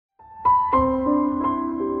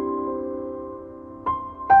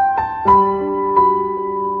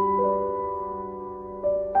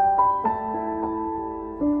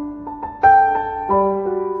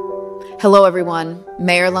Hello everyone,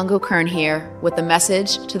 Mayor Lungo Kern here with a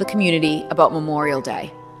message to the community about Memorial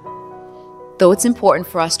Day. Though it's important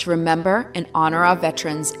for us to remember and honor our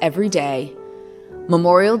veterans every day,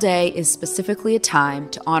 Memorial Day is specifically a time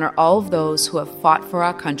to honor all of those who have fought for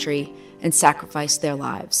our country and sacrificed their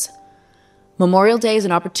lives. Memorial Day is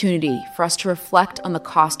an opportunity for us to reflect on the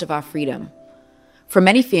cost of our freedom. For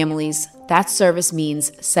many families, that service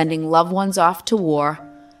means sending loved ones off to war,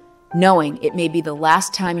 knowing it may be the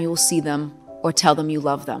last time you will see them or tell them you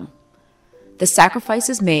love them. The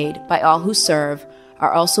sacrifices made by all who serve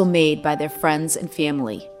are also made by their friends and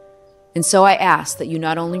family. And so I ask that you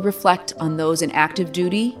not only reflect on those in active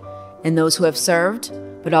duty and those who have served,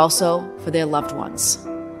 but also for their loved ones.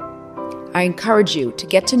 I encourage you to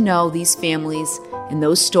get to know these families and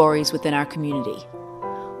those stories within our community.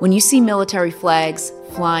 When you see military flags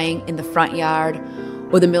flying in the front yard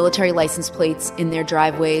or the military license plates in their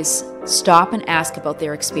driveways, stop and ask about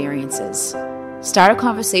their experiences. Start a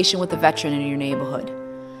conversation with a veteran in your neighborhood.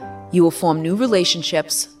 You will form new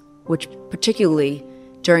relationships, which particularly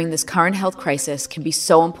during this current health crisis can be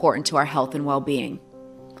so important to our health and well-being.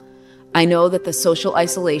 I know that the social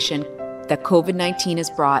isolation that COVID-19 has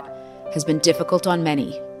brought has been difficult on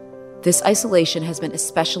many. This isolation has been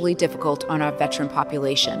especially difficult on our veteran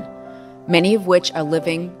population, many of which are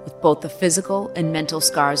living with both the physical and mental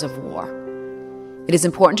scars of war. It is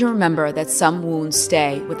important to remember that some wounds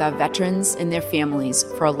stay with our veterans and their families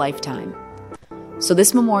for a lifetime. So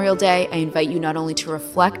this Memorial Day, I invite you not only to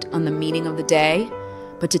reflect on the meaning of the day,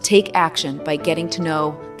 but to take action by getting to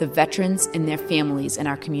know the veterans and their families in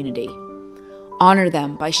our community. Honor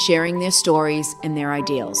them by sharing their stories and their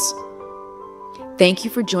ideals. Thank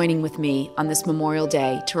you for joining with me on this Memorial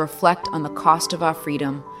Day to reflect on the cost of our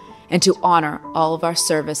freedom and to honor all of our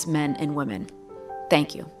service men and women.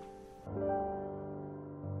 Thank you.